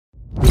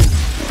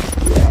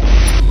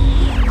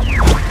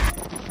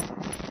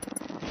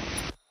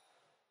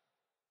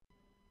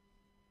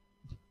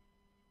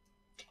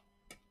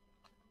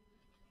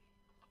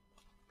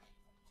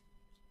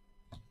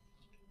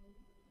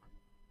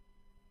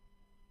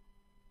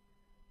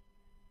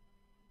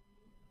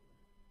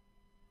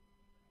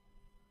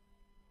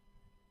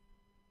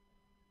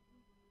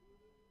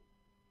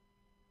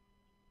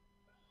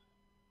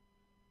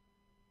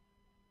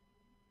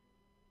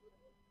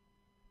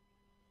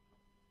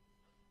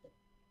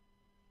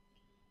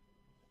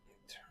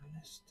turn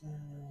this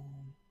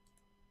down.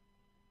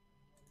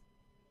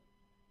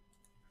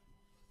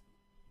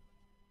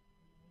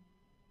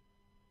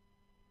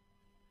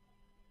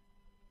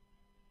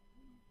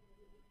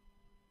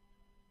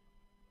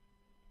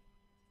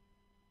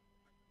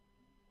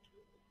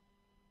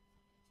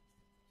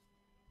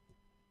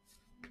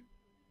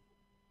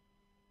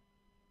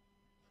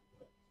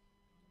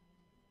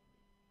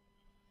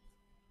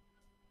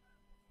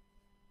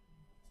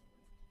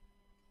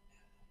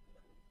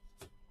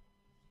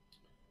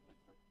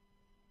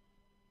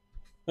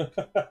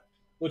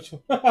 Which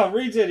one?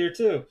 Reid's in here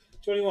too.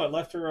 Which one do you want,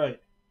 left or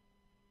right?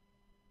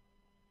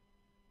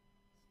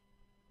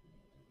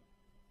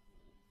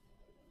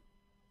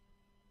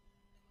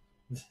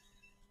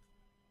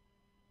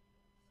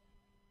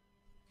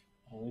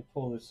 Let me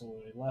pull this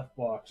away. Left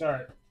box. All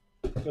right.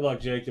 Good luck,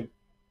 Jacob.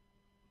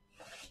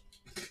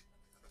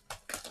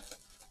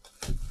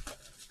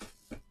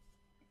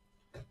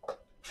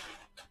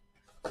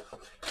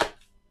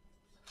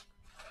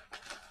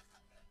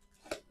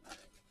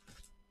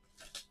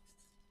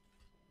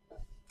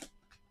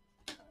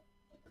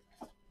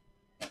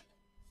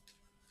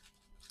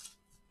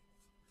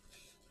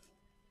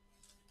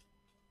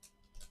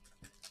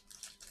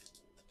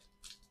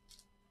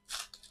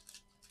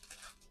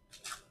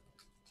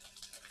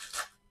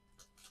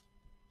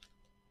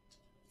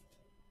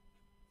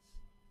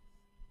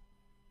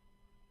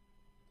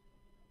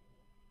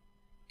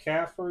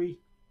 Caffrey.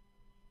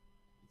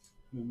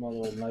 Move my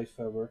little knife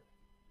over.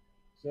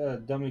 Is that a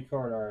dummy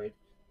card? All right.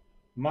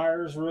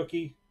 Myers,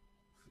 rookie.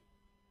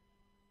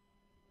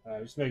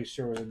 Just making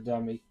sure it was a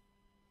dummy.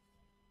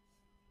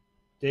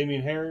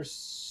 Damian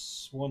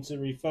Harris, once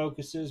it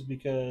refocuses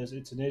because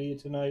it's an idiot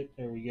tonight.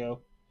 There we go.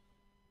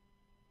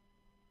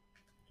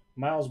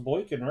 Miles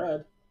Boykin,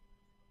 red.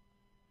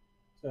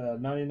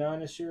 99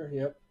 this year.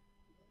 Yep.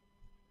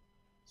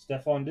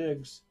 Stephon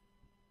Diggs.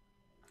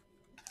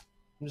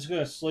 I'm just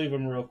going to sleeve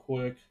him real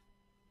quick.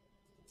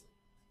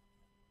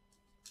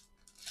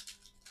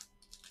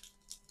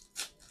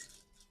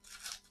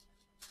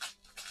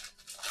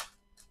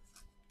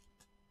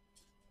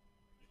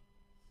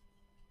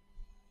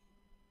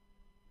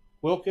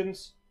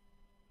 Wilkins.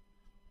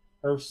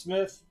 Irv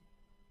Smith.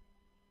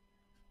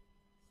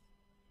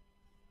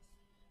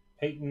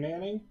 Peyton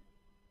Manning.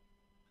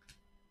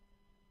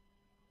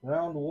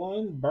 Round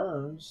 1,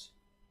 Burns.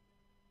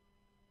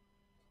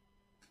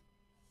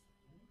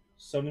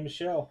 Sony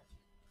Michel.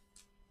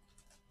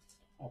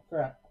 Oh,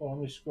 crap. Hold on,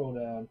 let me scroll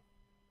down.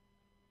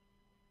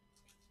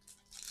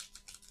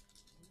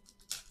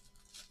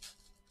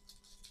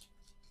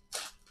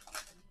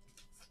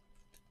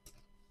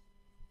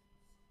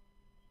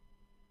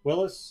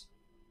 Willis.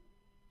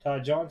 Ty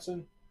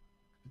Johnson.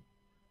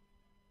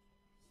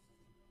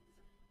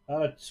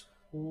 Out of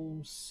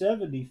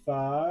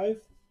 275.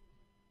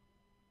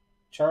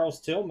 Charles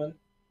Tillman.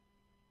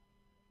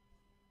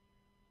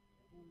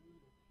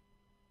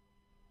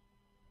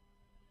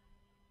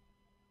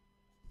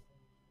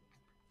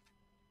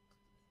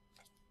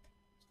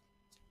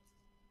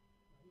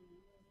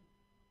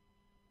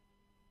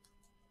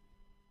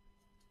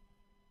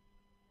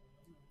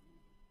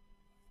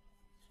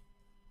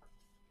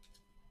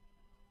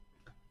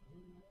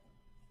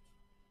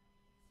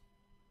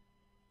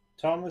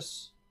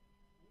 Thomas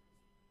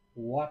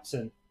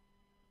Watson.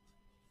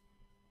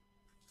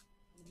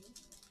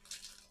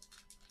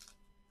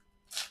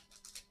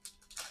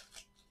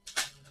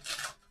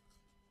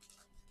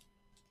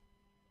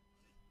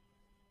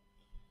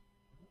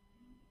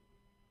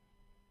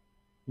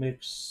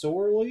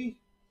 McSorley.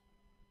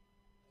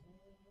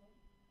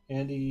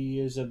 Andy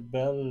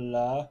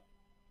Isabella.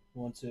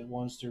 Once it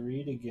wants to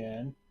read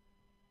again.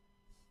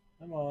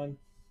 Come on.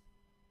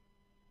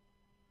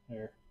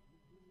 There.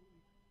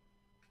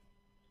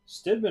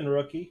 Stidman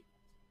rookie.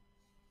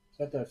 Is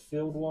that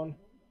field one?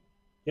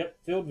 Yep,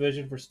 field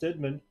vision for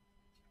Stidman.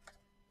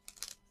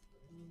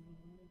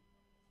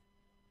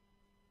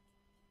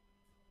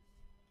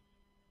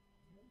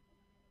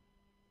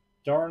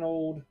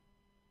 Darnold,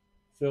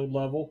 field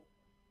level.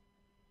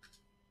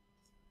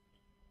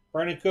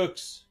 Brandon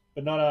Cooks,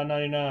 but not out of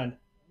 99.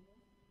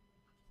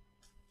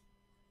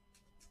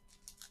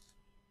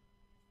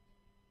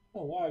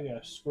 Oh, wow, I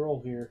got to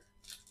scroll here.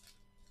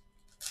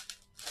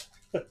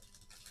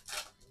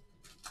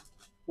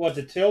 What,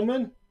 the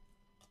Tillman?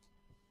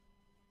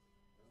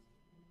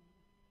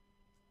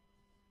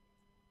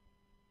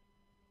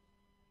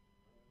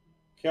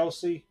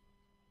 Kelsey.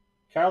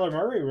 Kyler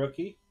Murray,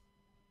 rookie.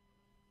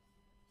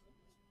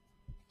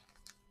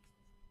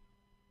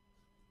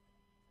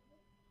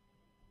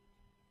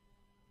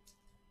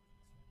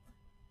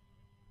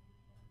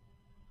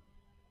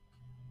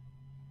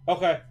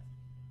 Okay.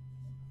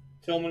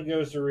 Tillman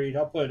goes to Reid.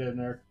 I'll put it in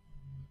there.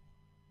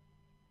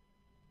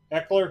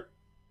 Eckler.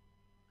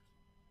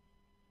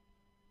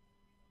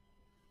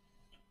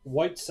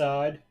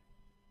 Whiteside.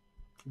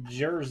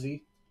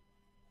 Jersey.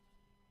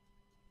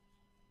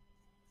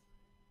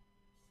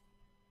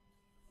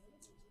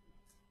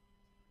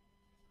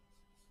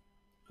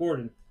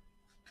 Gordon.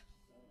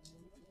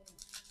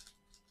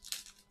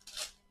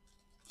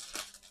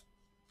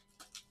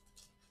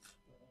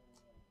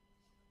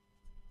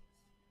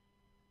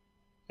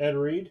 Ed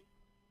Reid,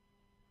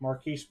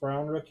 Marquise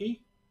Brown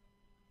rookie,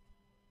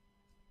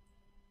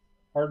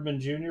 Hardman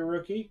Jr.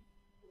 rookie,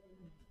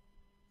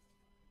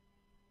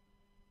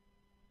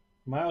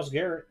 Myles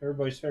Garrett,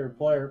 everybody's favorite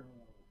player.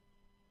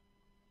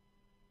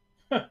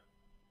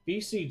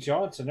 BC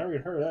Johnson, never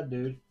even heard of that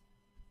dude.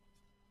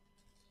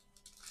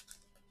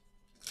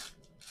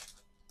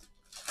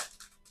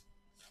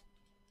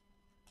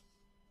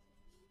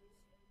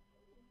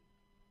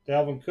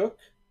 Dalvin Cook,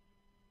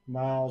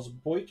 Miles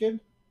Boykin,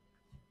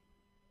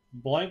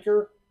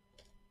 Blanker,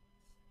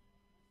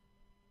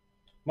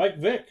 Mike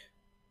Vick,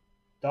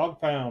 Dog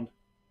Pound,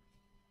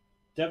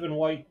 Devin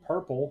White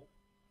purple,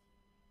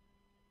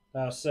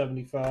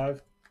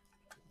 75.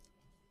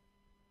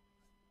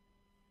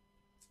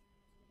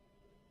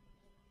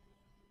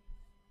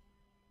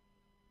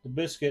 The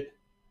Biscuit.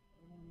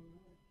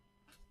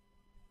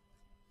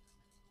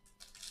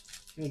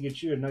 Gonna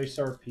get you a nice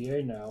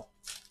RPA now.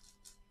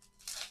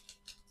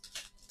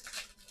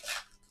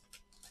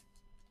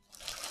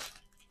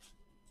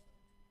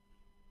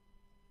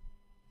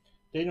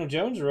 Daniel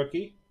Jones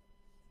rookie.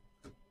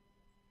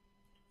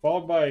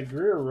 Followed by a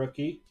Greer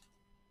rookie.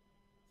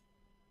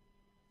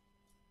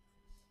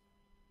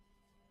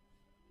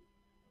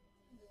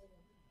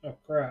 Oh,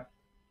 crap.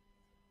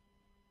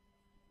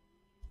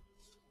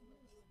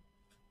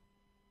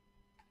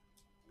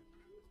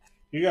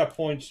 You got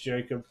points,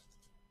 Jacob.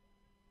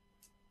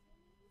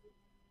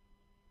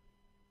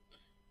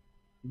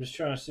 I'm just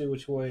trying to see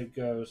which way it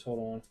goes.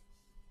 Hold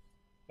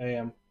on.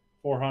 AM.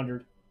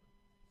 400.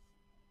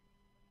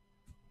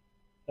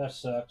 That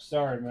sucks.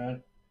 Sorry,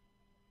 man.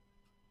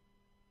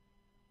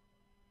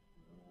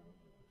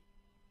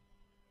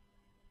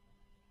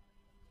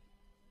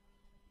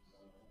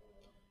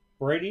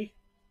 Brady.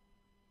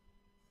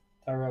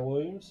 Tyrell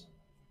Williams.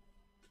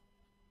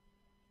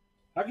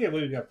 I can't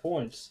believe you got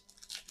points.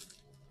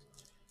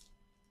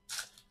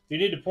 You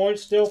need the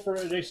points still for.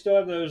 They still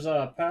have those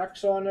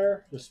packs on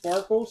there, the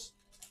sparkles.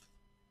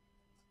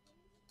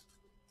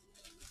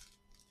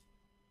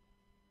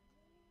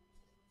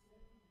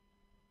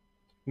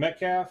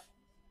 Metcalf.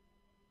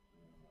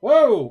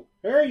 Whoa!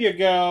 There you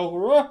go.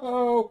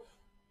 Whoa!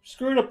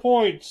 Screw the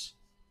points.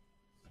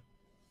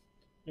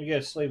 You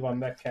get a sleeve on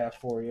Metcalf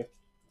for you.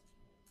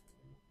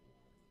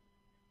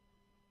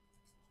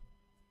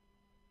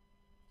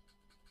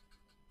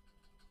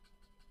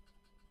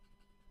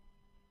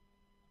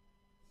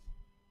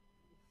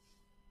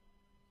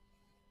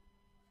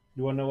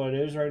 You want to know what it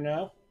is right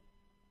now?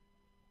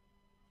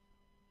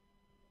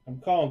 I'm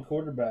calling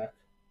quarterback.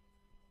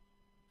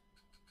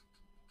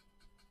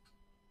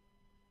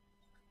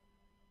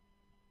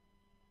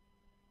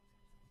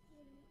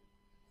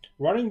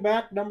 Running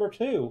back number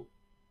 2.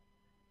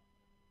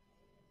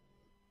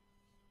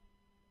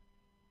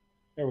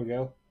 There we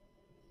go.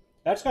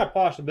 That's got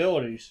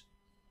possibilities.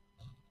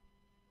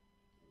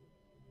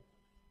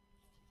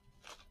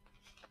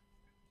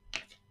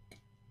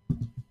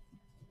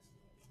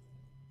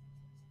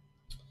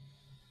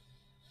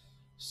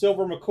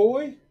 Silver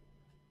McCoy.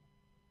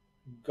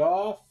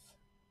 Goff.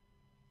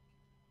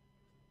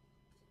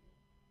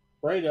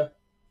 Breda.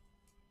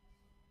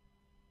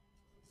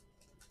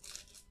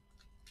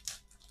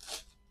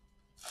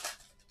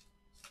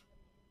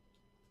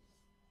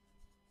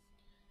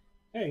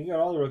 Hey, you got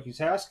all the rookies.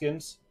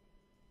 Haskins.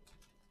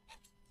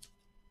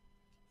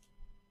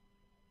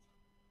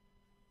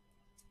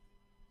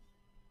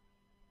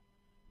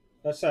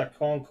 That's that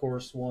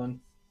concourse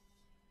one.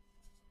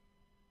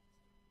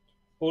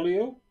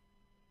 Julio.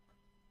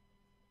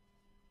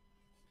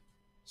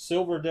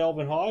 Silver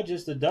Delvin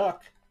Hodges, the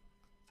duck.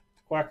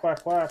 Quack,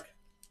 quack, quack.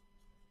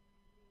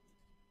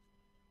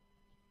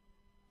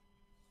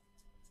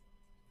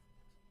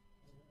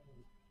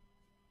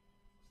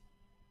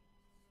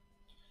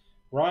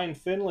 Ryan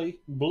Finley,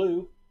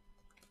 blue.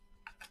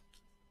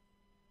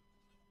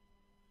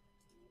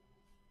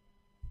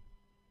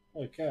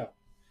 Holy cow.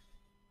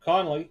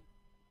 Conley.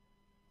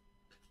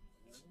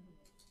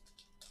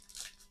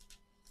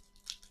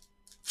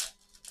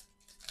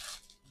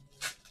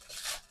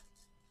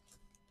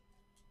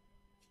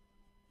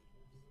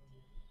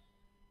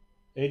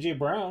 A.J.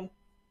 Brown.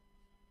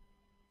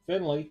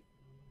 Finley.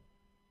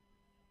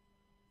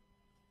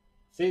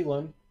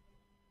 Thielen.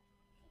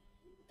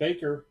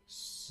 Baker.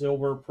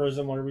 Silver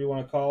Prism, whatever you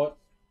want to call it.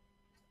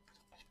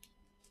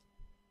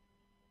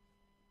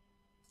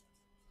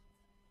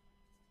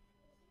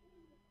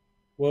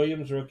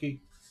 Williams,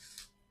 rookie.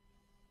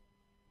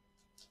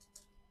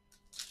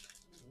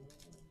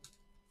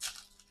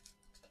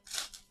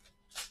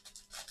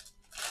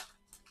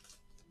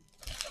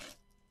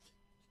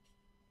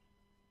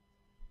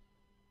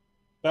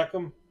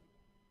 Beckham.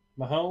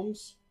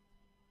 Mahomes.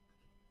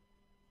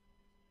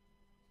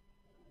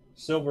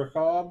 Silver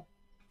Cobb.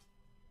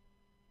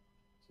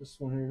 This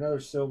one here, another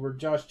silver.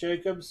 Josh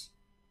Jacobs.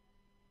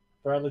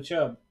 Bradley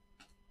Chubb.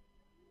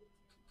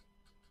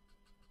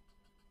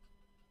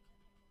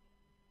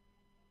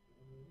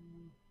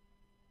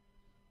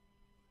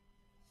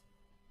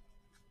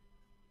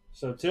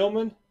 So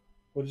Tillman,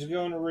 we'll just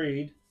go into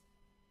Reid.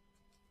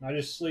 I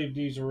just sleeved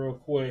these real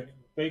quick.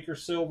 Baker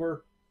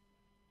silver,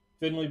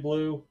 Finley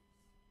blue,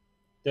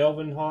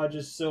 Delvin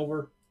Hodges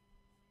silver.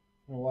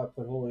 I don't know why I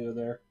put Julio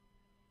there.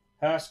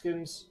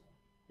 Haskins,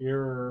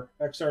 your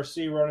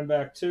XRC running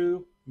back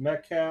 2,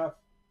 Metcalf,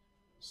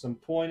 some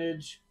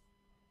pointage,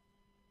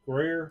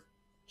 Greer,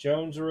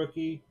 Jones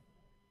rookie,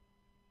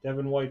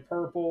 Devin White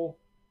purple,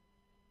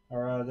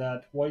 or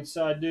that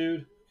Whiteside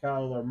dude,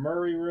 Kyler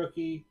Murray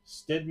rookie,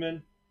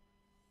 Stidman,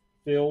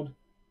 Field,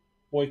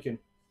 Boykin.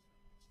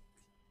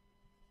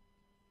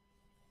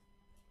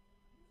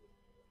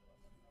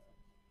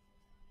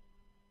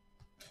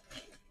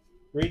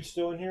 Reid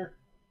still in here?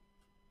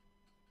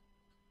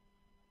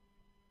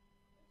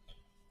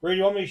 Reid,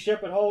 you want me to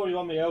ship it whole or you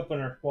want me to open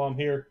her while I'm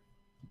here?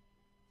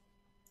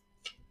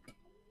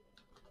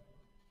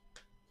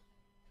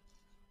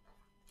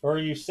 Or are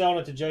you selling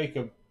it to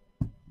Jacob?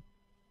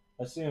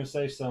 I see him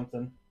say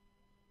something.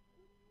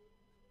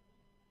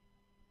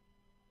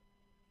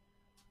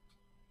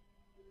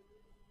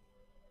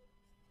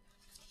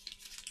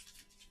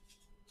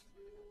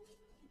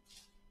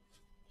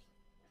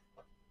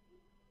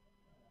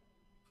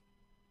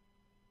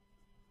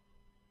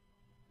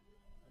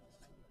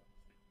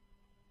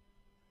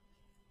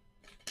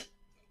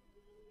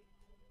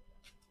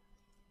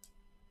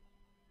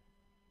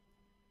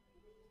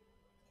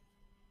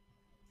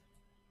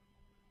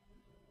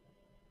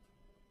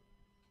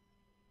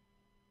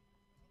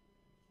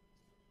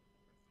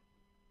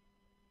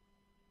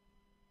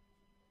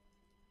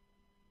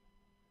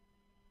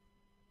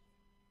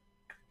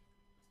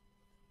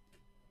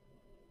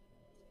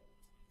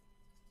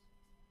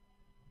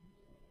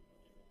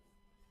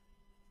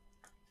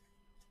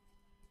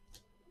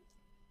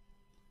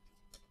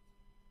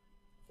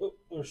 Oh,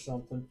 there's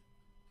something.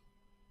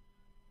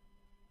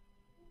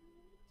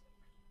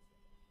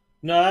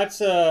 No, that's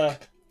a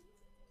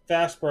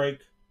fast break.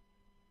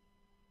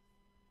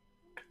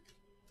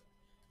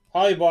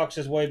 Hollybox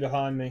is way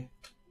behind me.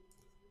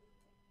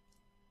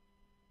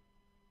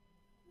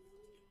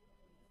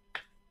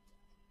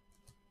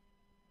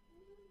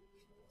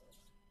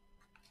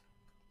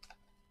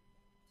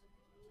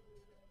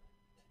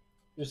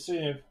 Just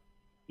seeing if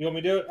you want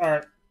me to do it. All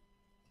right.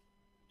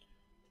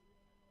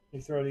 Let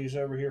me throw these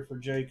over here for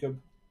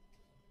Jacob.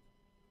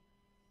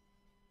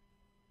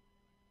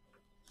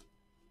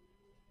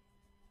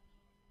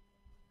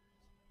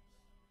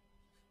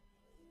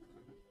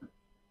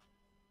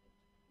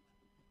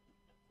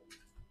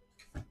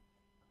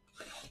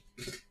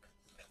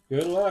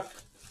 Good luck.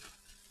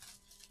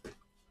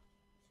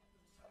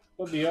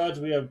 What are the odds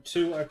we have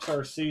 2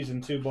 XRCs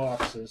in 2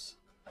 boxes?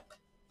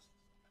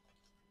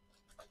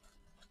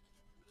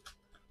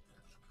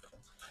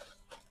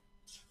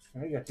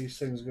 I got these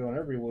things going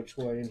every which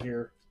way in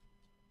here.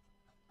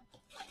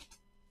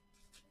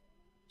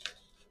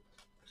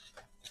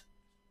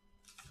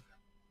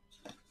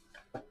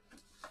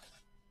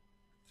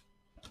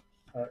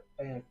 All right,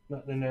 and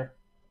nothing in there.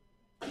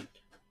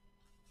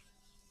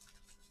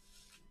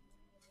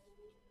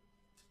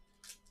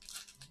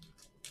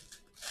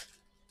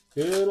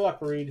 Good luck,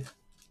 Reid.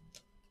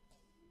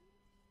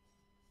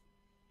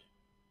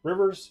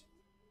 Rivers,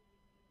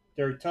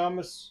 Derek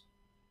Thomas,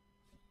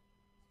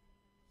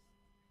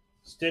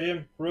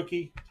 Stidham,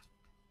 rookie.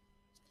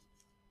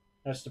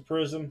 That's the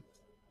Prism.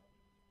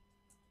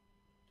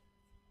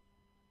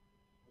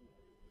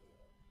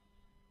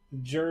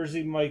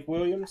 Jersey, Mike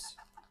Williams,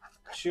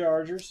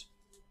 Chargers.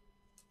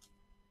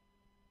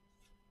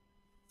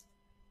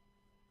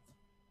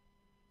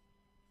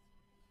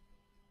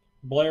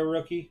 Blair,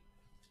 rookie.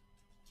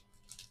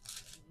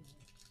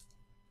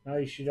 Now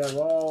you should have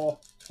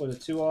all with the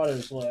 2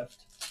 autos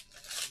left.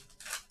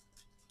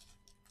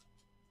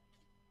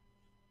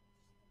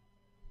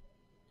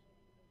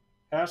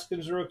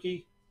 Haskins,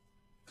 rookie.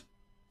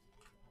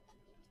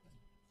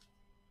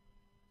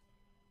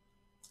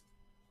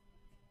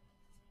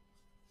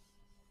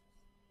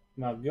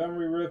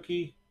 Montgomery,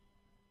 rookie.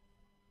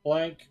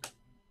 Blank.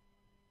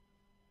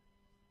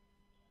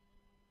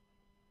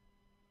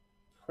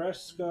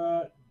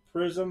 Prescott,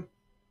 Prism.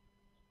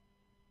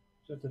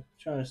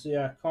 Trying to see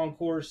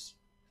Concourse.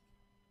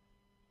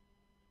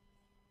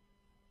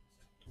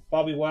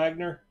 Bobby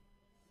Wagner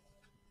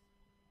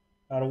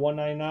out of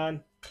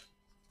 199.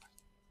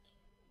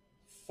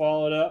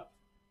 Followed up.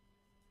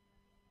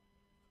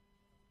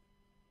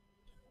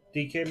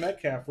 DK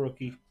Metcalf,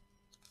 rookie.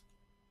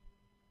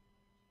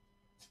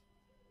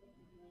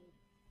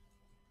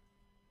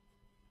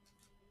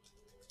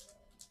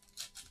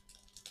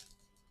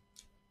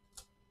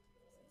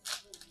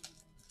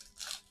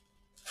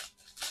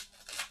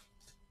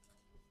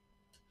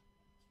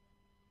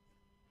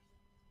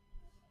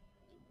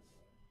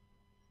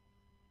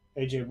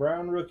 AJ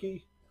Brown,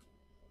 rookie.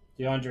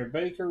 DeAndre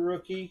Baker,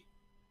 rookie.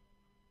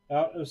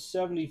 Out of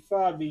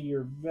 75, be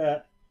your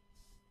vet.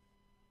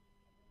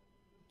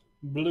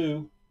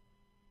 Blue.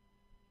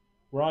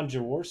 Ron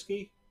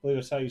Jaworski. I believe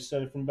that's how you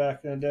said it from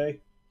back in the day.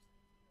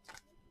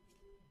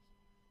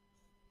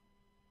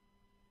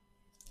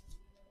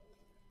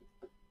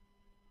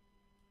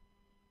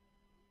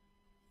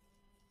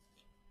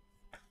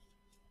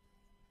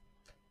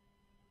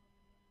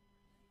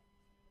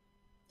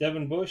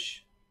 Devin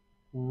Bush,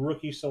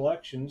 rookie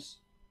selections.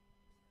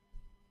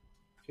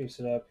 Case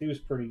it up. He was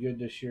pretty good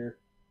this year.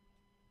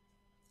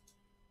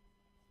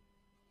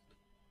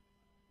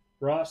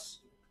 Ross.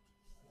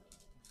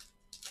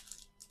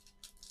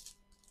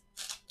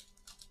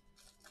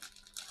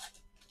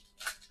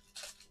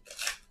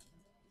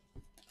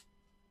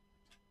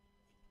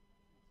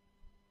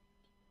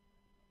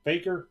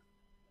 Baker.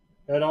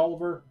 Ed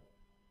Oliver.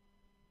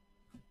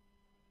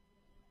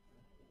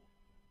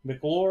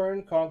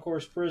 McLaurin,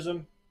 Concourse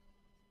Prism.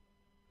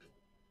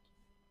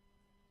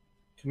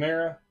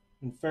 Kamara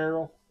and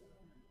Farrell.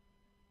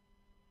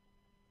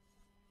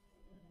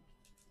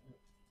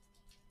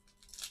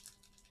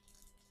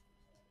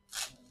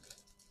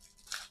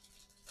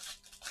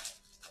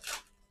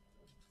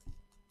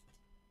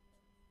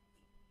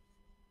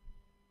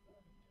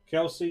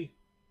 Kelsey.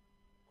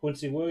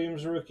 Quincy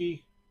Williams,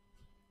 rookie.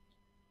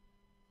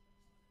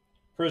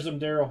 Prism,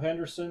 Darrell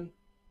Henderson.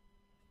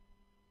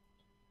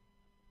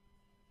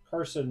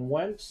 Carson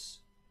Wentz.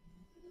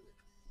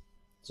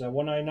 Is that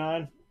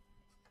 199?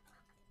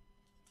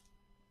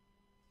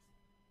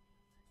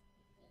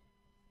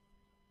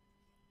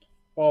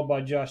 Followed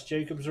by Josh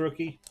Jacobs,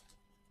 rookie.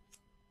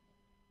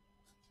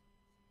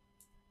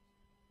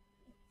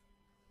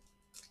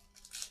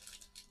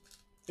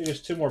 I think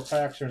there's 2 more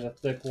packs. There's a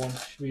thick one.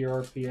 Should be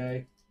your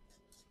RPA.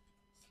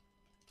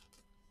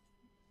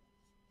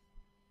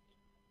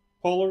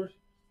 Pollard.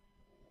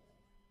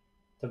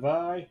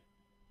 Tavai.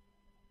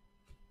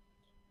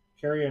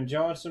 Kerryon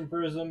Johnson,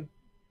 Prism.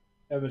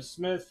 Evan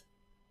Smith.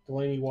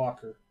 Delaney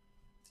Walker.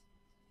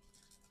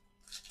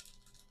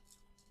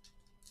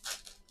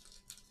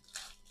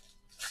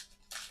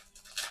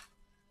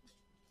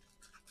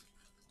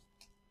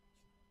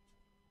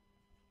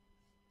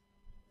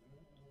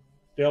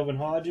 Delvin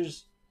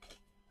Hodges.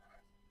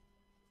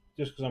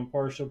 Just because I'm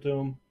partial to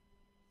him.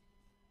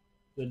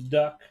 The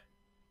Duck.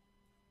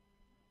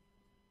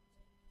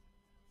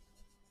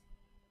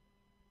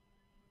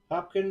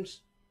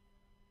 Hopkins.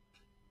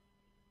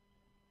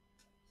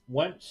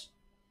 Wentz.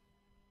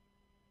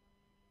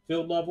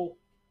 Field level.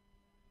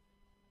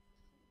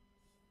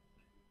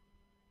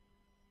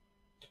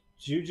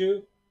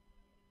 Juju.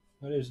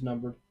 That is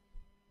numbered.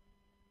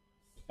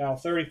 Al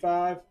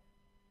 35.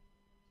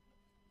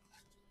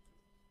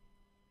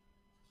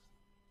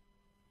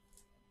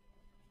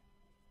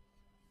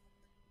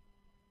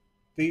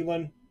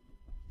 Thielen.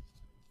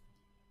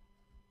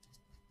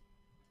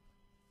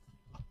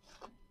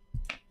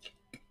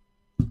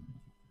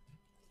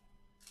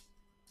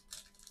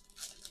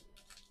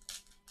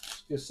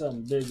 Let's get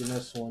something big in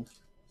this one.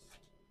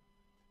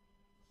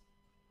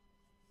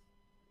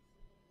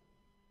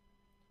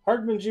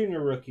 Hardman Jr.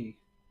 rookie.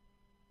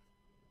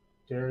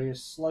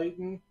 Darius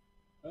Slayton.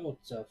 Oh,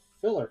 it's a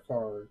filler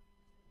card.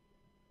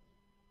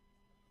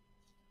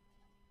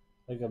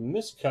 Like a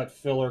miscut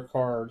filler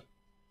card.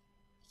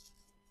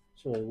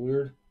 It's really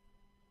weird.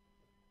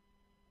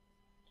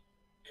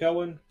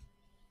 Cohen.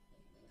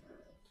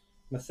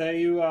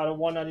 Matthew out of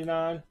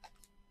 199.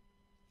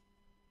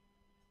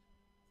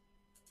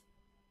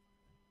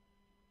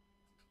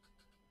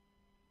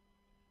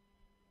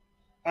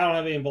 I don't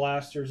have any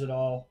blasters at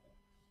all.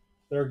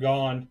 They're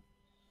gone.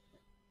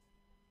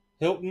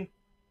 Hilton.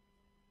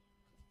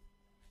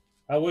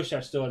 I wish I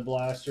still had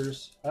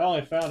blasters. I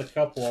only found a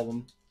couple of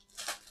them.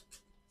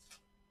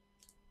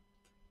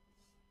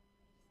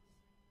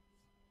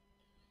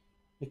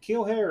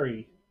 N'Keal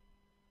Harry.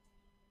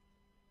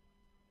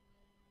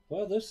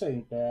 Well, this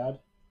ain't bad.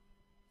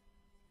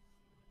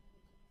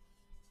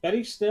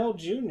 Eddie Snell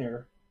Jr.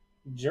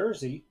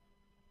 Jersey.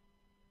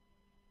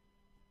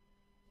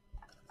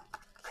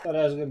 Thought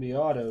I was going to be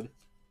autoed.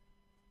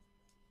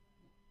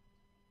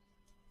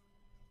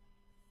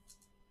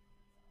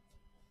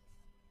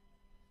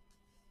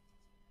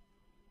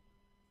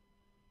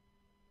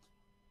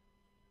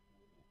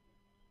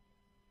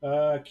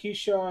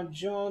 Keyshawn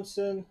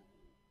Johnson.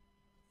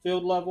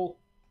 Field level.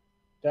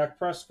 Dak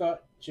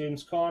Prescott.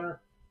 James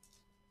Conner.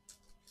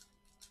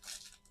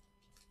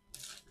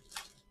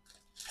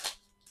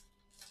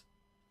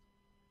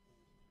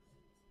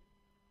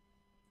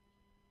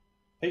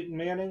 Peyton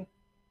Manning.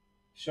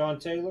 Sean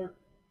Taylor.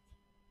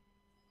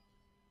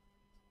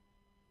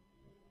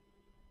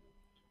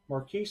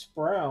 Marquise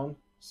Brown.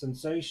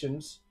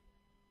 Sensations.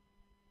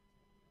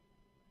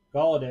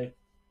 Galladay.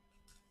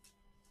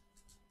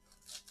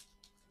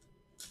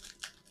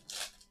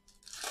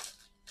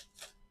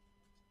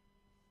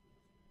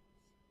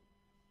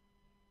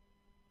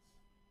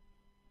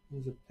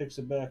 As it picks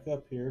it back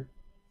up here.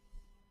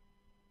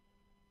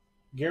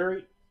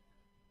 Gary.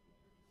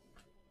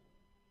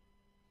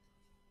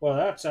 Well,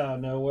 that's out of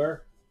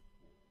nowhere.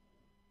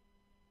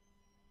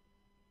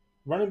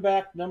 Running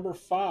back number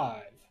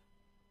 5.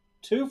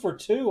 2 for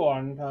 2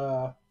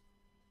 on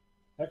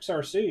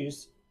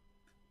XRCs.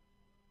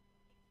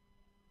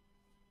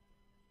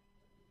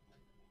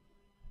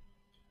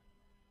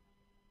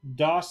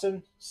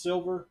 Dawson,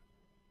 silver.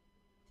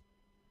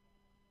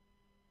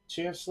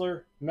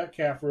 Chancellor,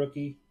 Metcalf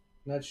rookie.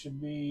 That should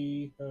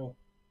be, oh,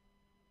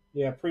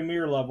 yeah,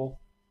 premier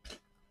level.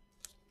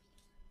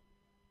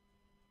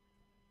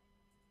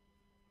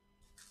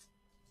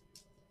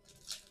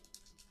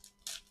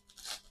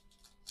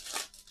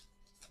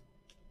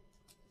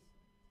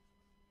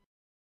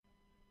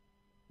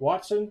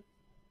 Watson.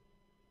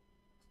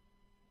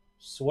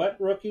 Sweat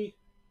rookie.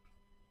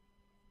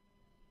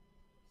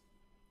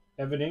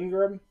 Evan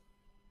Ingram.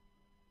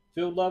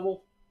 Field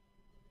level.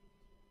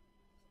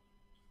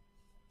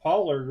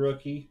 Pollard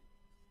rookie.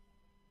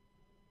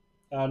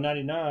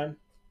 99.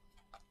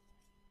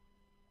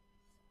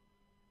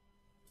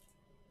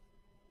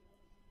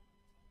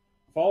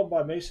 Followed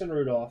by Mason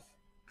Rudolph.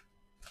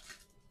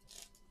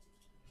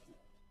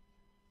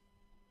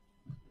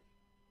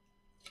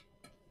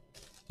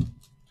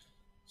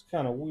 It's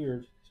kind of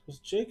weird. Was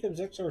Jacobs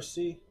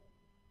XRC?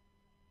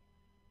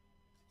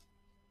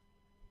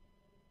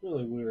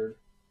 Really weird.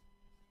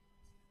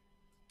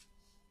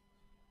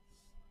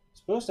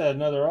 Supposed to have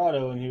another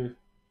auto in here.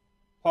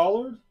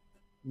 Pollard,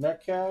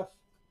 Metcalf.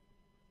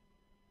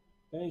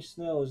 Benny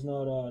Snell is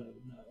not auto,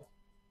 no.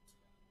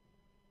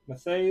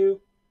 Matthew,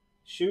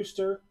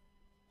 Schuster,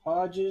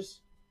 Hodges,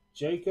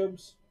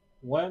 Jacobs,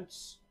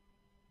 Wentz,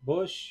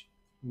 Bush,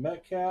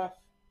 Metcalf,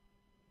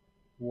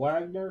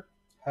 Wagner,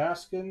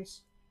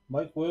 Haskins,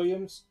 Mike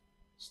Williams,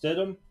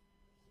 Stidham,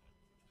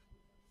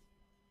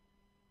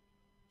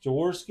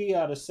 Jaworski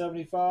out of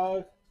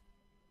 75,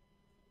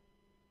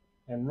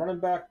 and running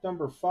back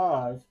number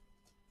 5.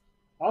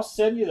 I'll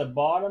send you the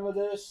bottom of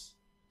this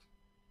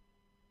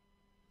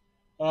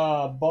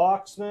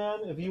box, man,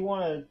 if you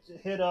want to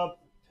hit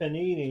up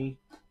Panini.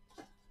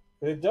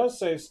 It does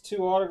say it's 2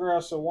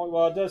 autographs of one.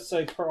 Well, it does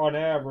say on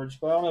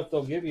average, but I don't know if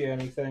they'll give you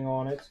anything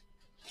on it.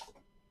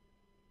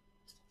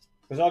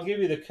 Because I'll give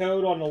you the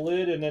code on the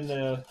lid and then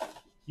the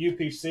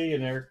UPC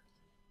in there,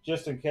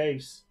 just in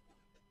case.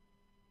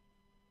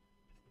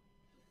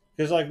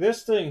 Because like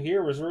this thing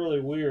here was really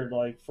weird,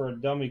 like for a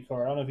dummy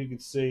card. I don't know if you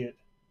could see it.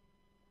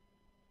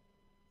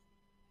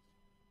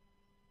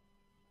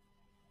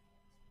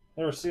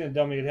 Never seen a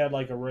dummy that had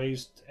like a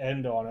raised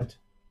end on it.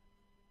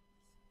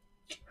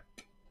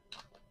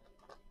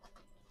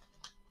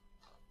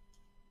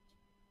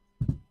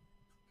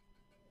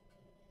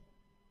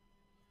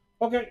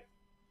 Okay.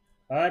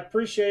 I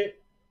appreciate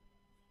it.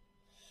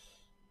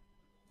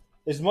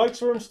 Is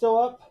Mike's room still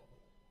up?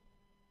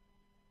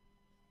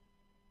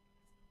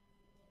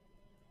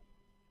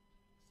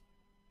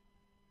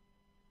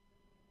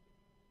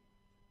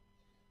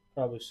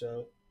 Probably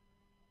so.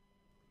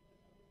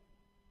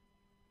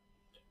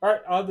 All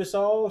right, I'll have this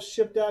all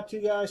shipped out to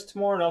you guys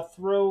tomorrow, and I'll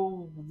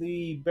throw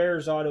the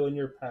Bears auto in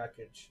your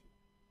package.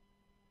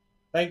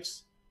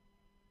 Thanks.